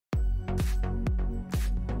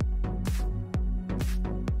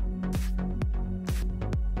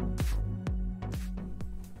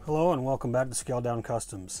Hello and welcome back to Scale Down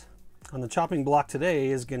Customs. On the chopping block today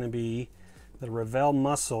is going to be the Revell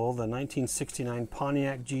muscle, the 1969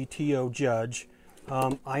 Pontiac GTO Judge.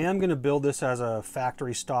 I am going to build this as a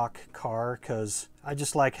factory stock car because I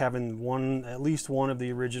just like having at least one of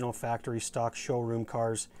the original factory stock showroom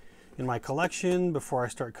cars in my collection before I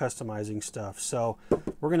start customizing stuff. So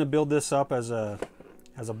we're going to build this up as a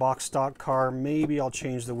box stock car. Maybe I'll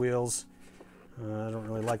change the wheels. I don't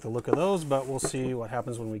really like the look of those, but we'll see what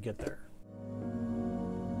happens when we get there.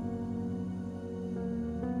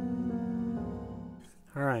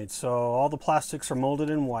 All right, so all the plastics are molded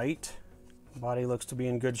in white. The body looks to be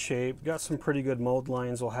in good shape. Got some pretty good mold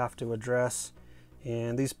lines we'll have to address.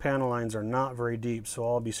 And these panel lines are not very deep, so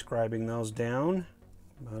I'll be scribing those down.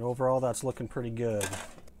 But overall, that's looking pretty good.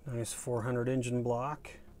 Nice 400 engine block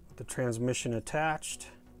with the transmission attached.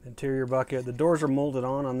 Interior bucket. The doors are molded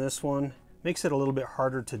on this one. Makes it a little bit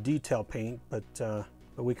harder to detail paint, but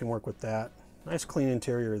we can work with that. Nice clean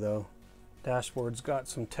interior though. Dashboard's got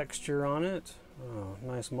some texture on it. Oh,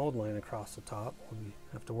 nice mold line across the top. We'll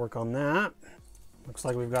have to work on that. Looks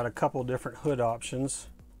like we've got a couple different hood options.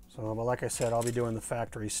 So, but like I said, I'll be doing the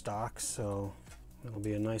factory stock, so it'll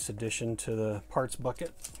be a nice addition to the parts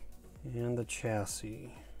bucket and the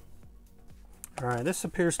chassis. All right, this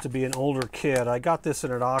appears to be an older kit. I got this at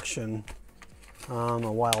an auction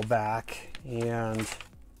a while back, and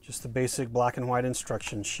just the basic black and white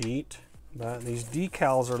instruction sheet, but these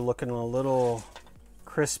decals are looking a little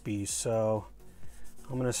crispy, so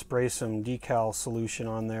I'm going to spray some decal solution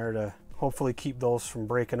on there to hopefully keep those from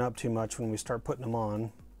breaking up too much when we start putting them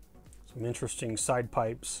on. Some interesting side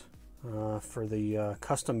pipes for the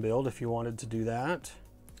custom build if you wanted to do that.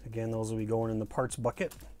 Again, those will be going in the parts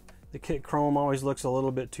bucket. The kit chrome always looks a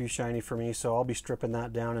little bit too shiny for me, so I'll be stripping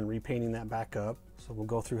that down and repainting that back up. So we'll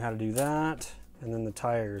go through how to do that. And then the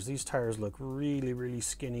tires. These tires look really, really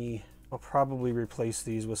skinny. I'll probably replace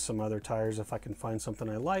these with some other tires if I can find something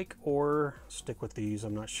I like, or stick with these.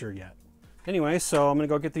 I'm not sure yet. Anyway, so I'm going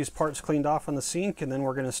to go get these parts cleaned off on the sink, and then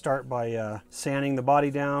we're going to start by sanding the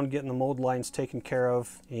body down, getting the mold lines taken care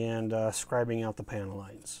of, and scribing out the panel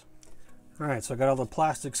lines. All right, so I got all the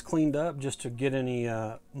plastics cleaned up just to get any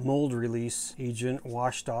mold release agent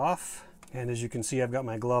washed off. And as you can see, I've got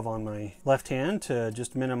my glove on my left hand to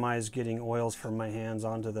just minimize getting oils from my hands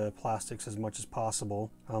onto the plastics as much as possible.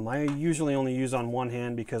 I usually only use on one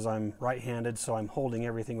hand because I'm right-handed, so I'm holding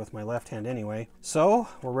everything with my left hand anyway. So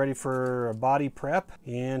we're ready for a body prep.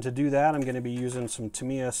 And to do that, I'm going to be using some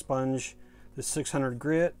Tamiya sponge, the 600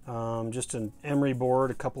 grit, just an emery board,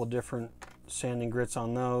 a couple of different sanding grits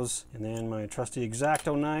on those, and then my trusty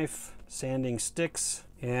X-Acto knife, sanding sticks.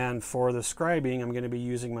 And for the scribing, I'm going to be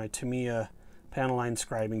using my Tamiya panel line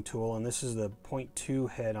scribing tool, and this is the 0.2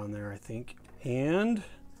 head on there, I think, and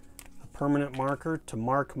a permanent marker to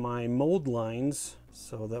mark my mold lines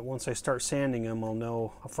so that once I start sanding them, I'll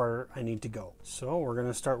know how far I need to go. So we're going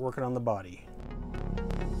to start working on the body.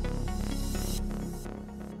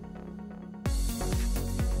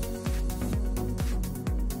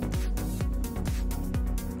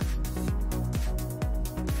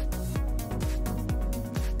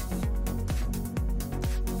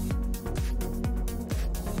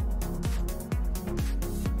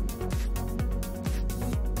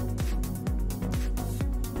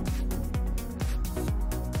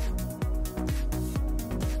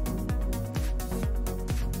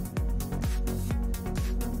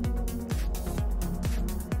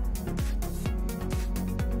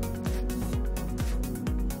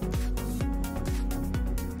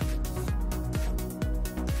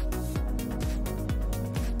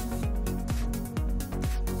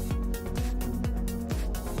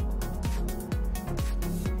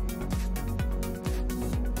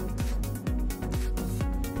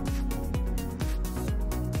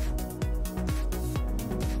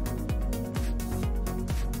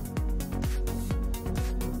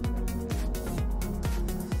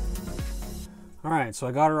 Alright, so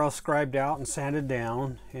I got her all scribed out and sanded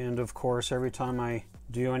down, and of course every time I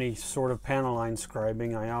do any sort of panel line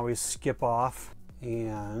scribing, I always skip off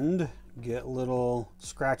and get little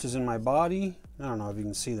scratches in my body. I don't know if you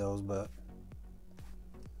can see those, but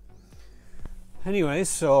anyway,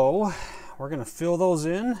 so we're going to fill those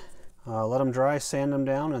in, let them dry, sand them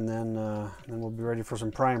down, and then we'll be ready for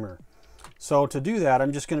some primer. So to do that,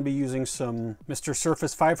 I'm just going to be using some Mr.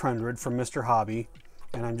 Surface 500 from Mr. Hobby.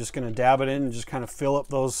 And I'm just going to dab it in and just kind of fill up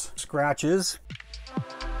those scratches.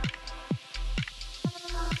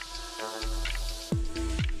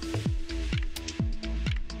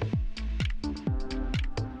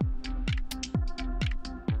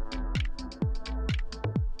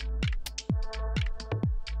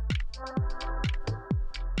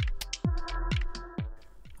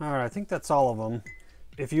 All right, I think that's all of them.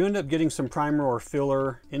 If you end up getting some primer or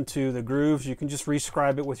filler into the grooves, you can just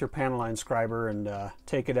rescribe it with your panel line scriber and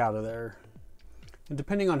take it out of there. And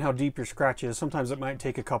depending on how deep your scratch is, sometimes it might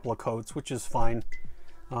take a couple of coats, which is fine.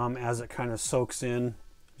 As it kind of soaks in,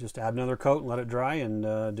 just add another coat and let it dry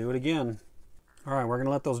and do it again. All right, we're gonna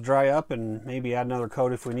let those dry up and maybe add another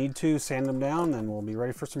coat if we need to, sand them down, and we'll be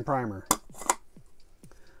ready for some primer.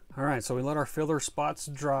 All right, so we let our filler spots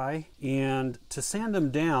dry, and to sand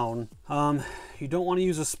them down, you don't want to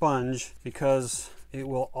use a sponge because it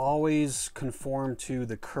will always conform to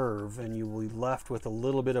the curve and you will be left with a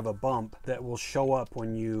little bit of a bump that will show up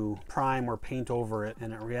when you prime or paint over it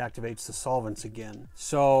and it reactivates the solvents again.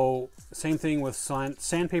 So same thing with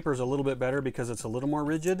sandpaper is a little bit better because it's a little more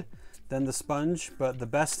rigid than the sponge, but the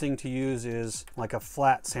best thing to use is like a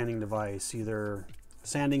flat sanding device, either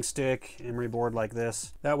sanding stick, emery board like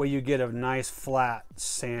this. That way you get a nice flat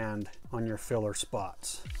sand on your filler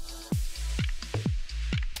spots.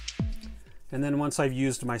 And then once I've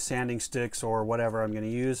used my sanding sticks or whatever I'm going to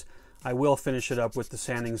use, I will finish it up with the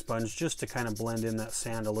sanding sponge just to kind of blend in that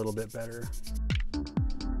sand a little bit better.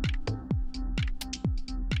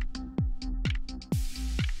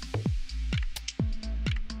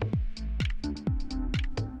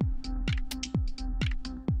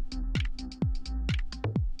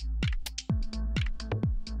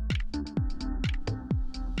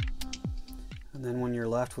 And then when you're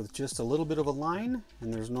left with just a little bit of a line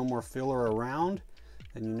and there's no more filler around,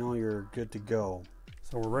 then you know you're good to go.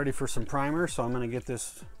 So we're ready for some primer, so I'm going to get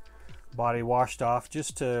this body washed off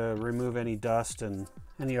just to remove any dust and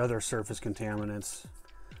any other surface contaminants.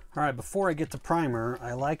 All right, before I get to primer,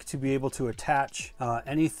 I like to be able to attach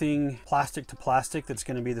anything plastic to plastic that's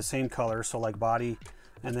going to be the same color, so like body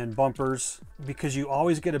and then bumpers, because you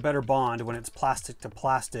always get a better bond when it's plastic to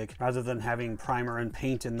plastic rather than having primer and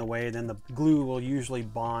paint in the way. Then the glue will usually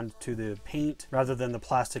bond to the paint rather than the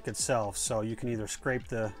plastic itself. So you can either scrape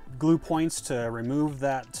the glue points to remove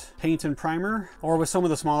that paint and primer, or with some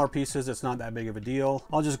of the smaller pieces it's not that big of a deal.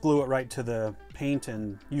 I'll just glue it right to the paint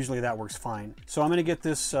and usually that works fine. So I'm going to get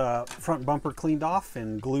this front bumper cleaned off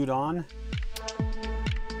and glued on.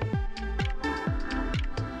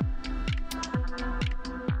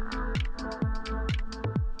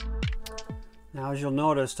 Now, as you'll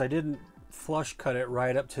notice, I didn't flush cut it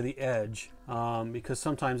right up to the edge because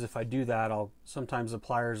sometimes if I do that, sometimes the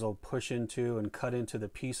pliers will push into and cut into the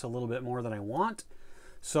piece a little bit more than I want.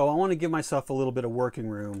 So I want to give myself a little bit of working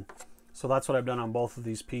room. So that's what I've done on both of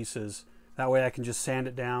these pieces. That way I can just sand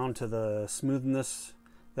it down to the smoothness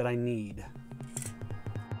that I need.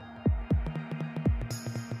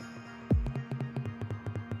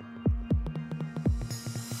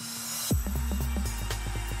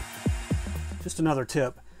 Just another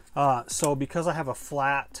tip. So because I have a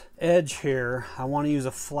flat edge here, I want to use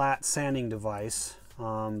a flat sanding device.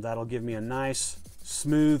 That'll give me a nice,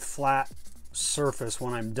 smooth, flat surface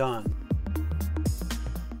when I'm done.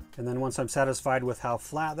 And then once I'm satisfied with how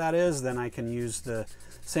flat that is, then I can use the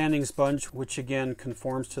sanding sponge, which again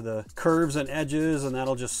conforms to the curves and edges, and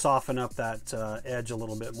that'll just soften up that edge a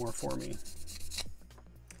little bit more for me.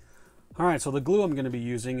 All right, so the glue I'm going to be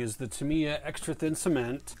using is the Tamiya Extra Thin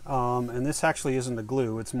Cement, and this actually isn't a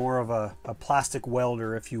glue, it's more of a plastic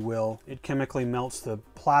welder, if you will. It chemically melts the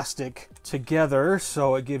plastic together,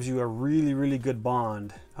 so it gives you a really, really good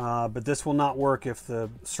bond. But this will not work if the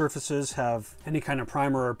surfaces have any kind of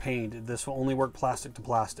primer or paint. This will only work plastic to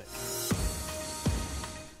plastic.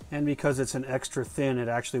 And because it's an extra thin, it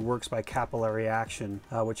actually works by capillary action,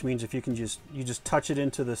 which means if you just touch it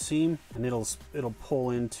into the seam and it'll pull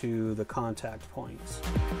into the contact points.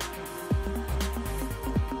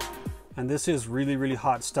 And this is really, really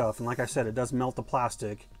hot stuff. And like I said, it does melt the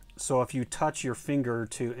plastic. So if you touch your finger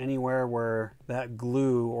to anywhere where that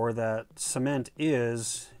glue or that cement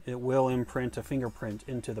is, it will imprint a fingerprint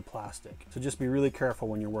into the plastic. So just be really careful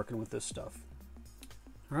when you're working with this stuff.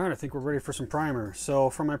 All right, I think we're ready for some primer. So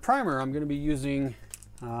for my primer, I'm going to be using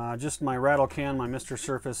just my rattle can, my Mr.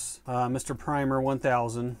 Surface Mr. Primer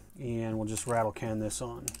 1000, and we'll just rattle can this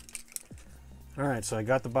on. All right, so I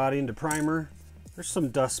got the body into primer. There's some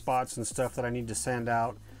dust spots and stuff that I need to sand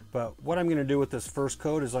out, but what I'm going to do with this first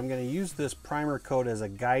coat is I'm going to use this primer coat as a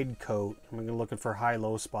guide coat. I'm going to be looking for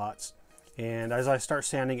high-low spots. And as I start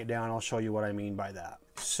sanding it down, I'll show you what I mean by that.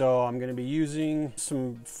 So I'm going to be using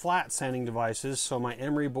some flat sanding devices, so my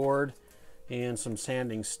emery board and some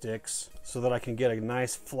sanding sticks, so that I can get a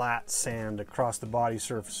nice flat sand across the body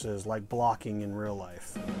surfaces like blocking in real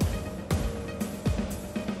life.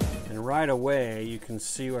 And right away you can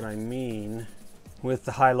see what I mean with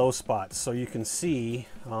the high-low spots. So you can see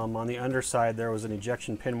on the underside there was an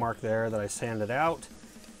ejection pin mark there that I sanded out.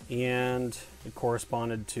 and it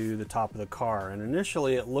corresponded to the top of the car. And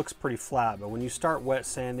initially it looks pretty flat, but when you start wet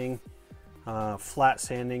sanding, flat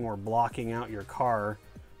sanding, or blocking out your car,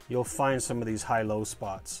 you'll find some of these high-low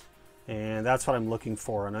spots. And that's what I'm looking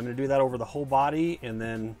for. And I'm going to do that over the whole body, and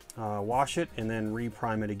then wash it, and then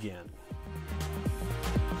reprime it again.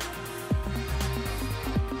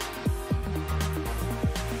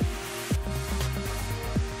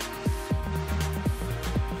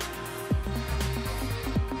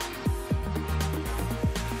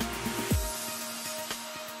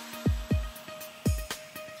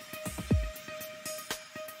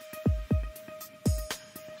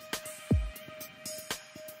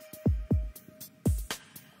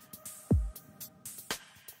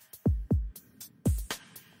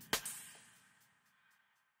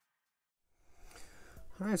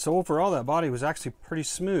 All right, so overall that body was actually pretty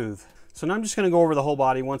smooth. So now I'm just going to go over the whole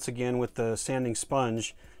body once again with the sanding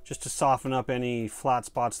sponge, just to soften up any flat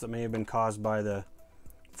spots that may have been caused by the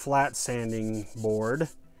flat sanding board,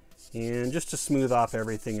 and just to smooth off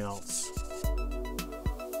everything else.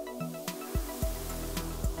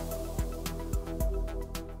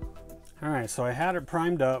 Alright, so I had it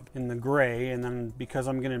primed up in the gray, and then because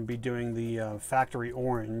I'm going to be doing the factory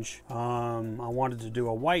orange, I wanted to do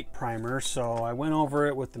a white primer, so I went over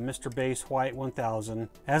it with the Mr. Base White 1000.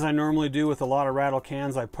 As I normally do with a lot of rattle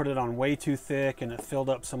cans, I put it on way too thick, and it filled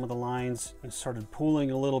up some of the lines and started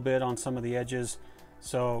pooling a little bit on some of the edges,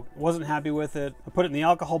 so wasn't happy with it. I put it in the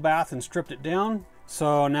alcohol bath and stripped it down,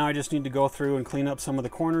 so now I just need to go through and clean up some of the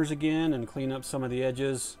corners again and clean up some of the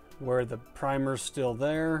edges where the primer's still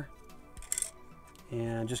there,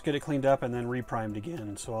 and just get it cleaned up and then reprimed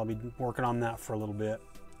again. So I'll be working on that for a little bit.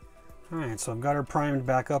 All right, so I've got her primed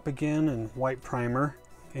back up again in white primer,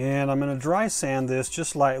 and I'm going to dry sand this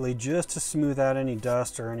just lightly, just to smooth out any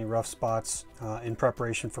dust or any rough spots in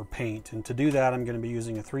preparation for paint. And to do that, I'm going to be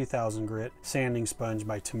using a 3000 grit sanding sponge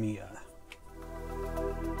by Tamiya.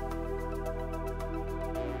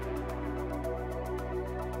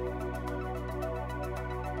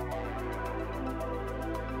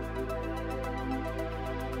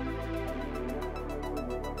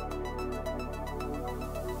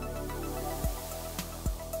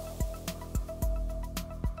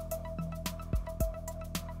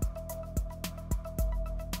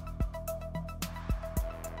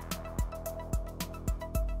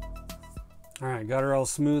 All right, got her all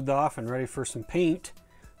smoothed off and ready for some paint.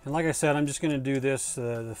 And like I said, I'm just going to do this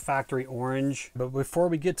the factory orange. But before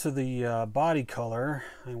we get to the body color,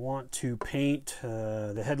 I want to paint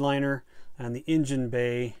the headliner and the engine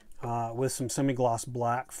bay with some semi-gloss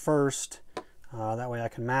black first. That way I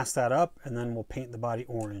can mask that up, and then we'll paint the body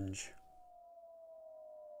orange.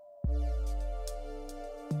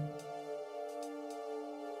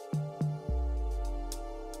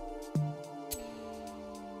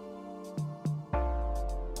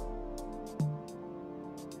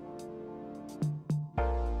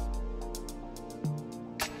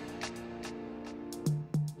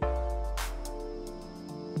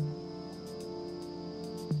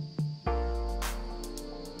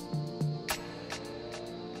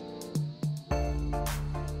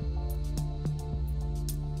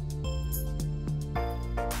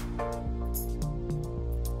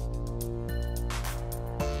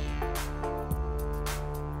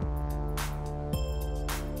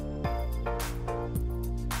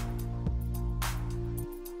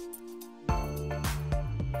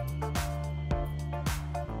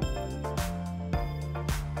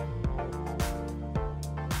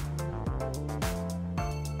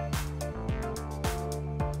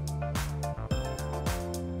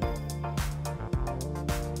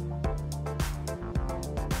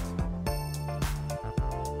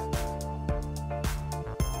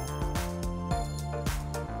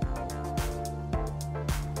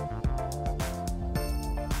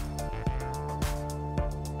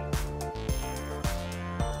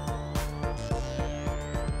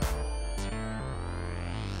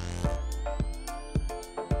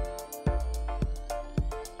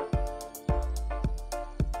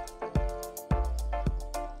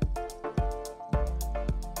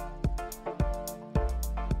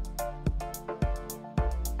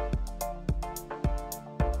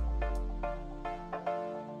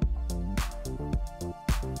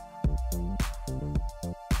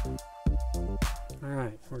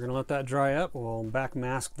 Alright, we're going to let that dry up. We'll back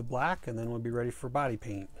mask the black, and then we'll be ready for body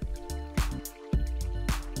paint.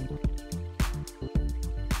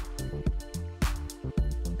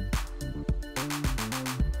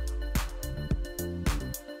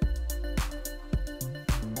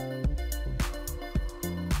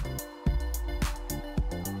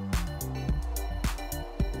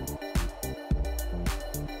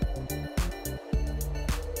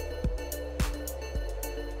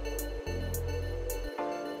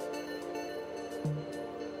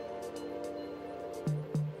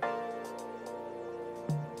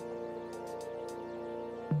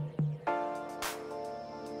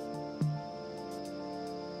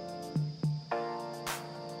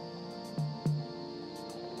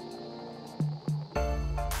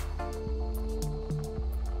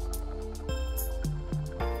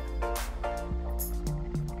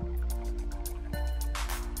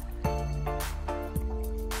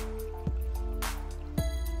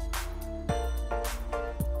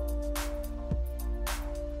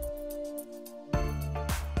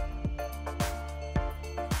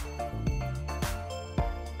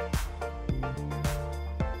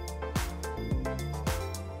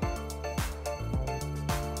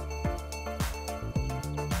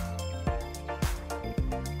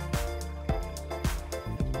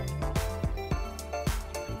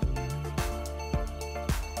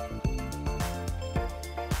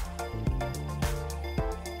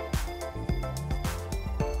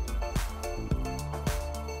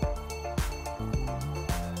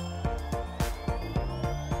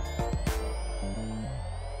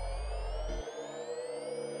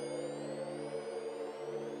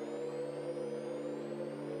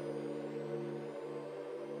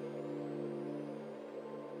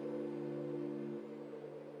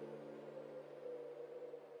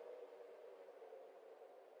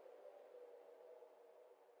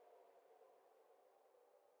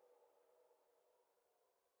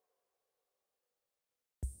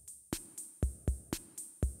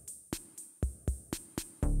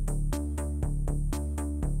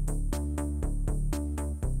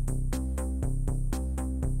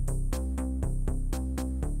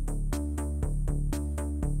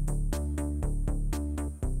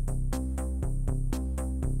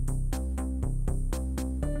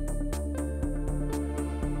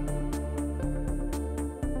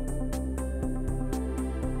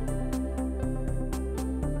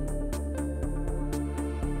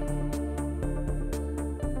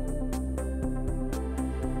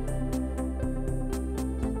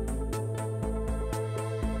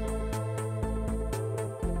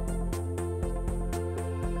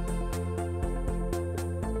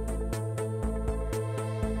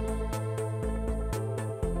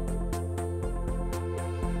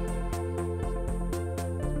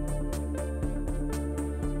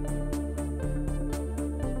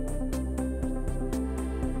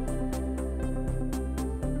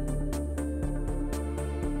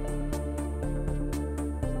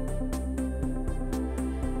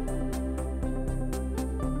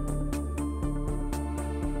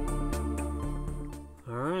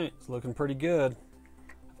 It's looking pretty good.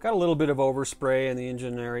 I've got a little bit of overspray in the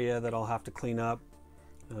engine area that I'll have to clean up.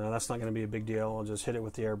 That's not going to be a big deal. I'll just hit it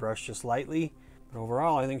with the airbrush just lightly. But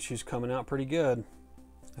overall, I think she's coming out pretty good.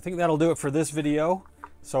 I think that'll do it for this video.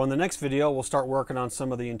 So in the next video, we'll start working on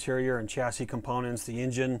some of the interior and chassis components, the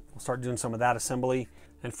engine. We'll start doing some of that assembly.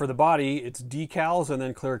 And for the body, it's decals and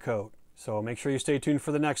then clear coat. So make sure you stay tuned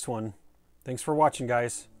for the next one. Thanks for watching,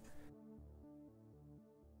 guys.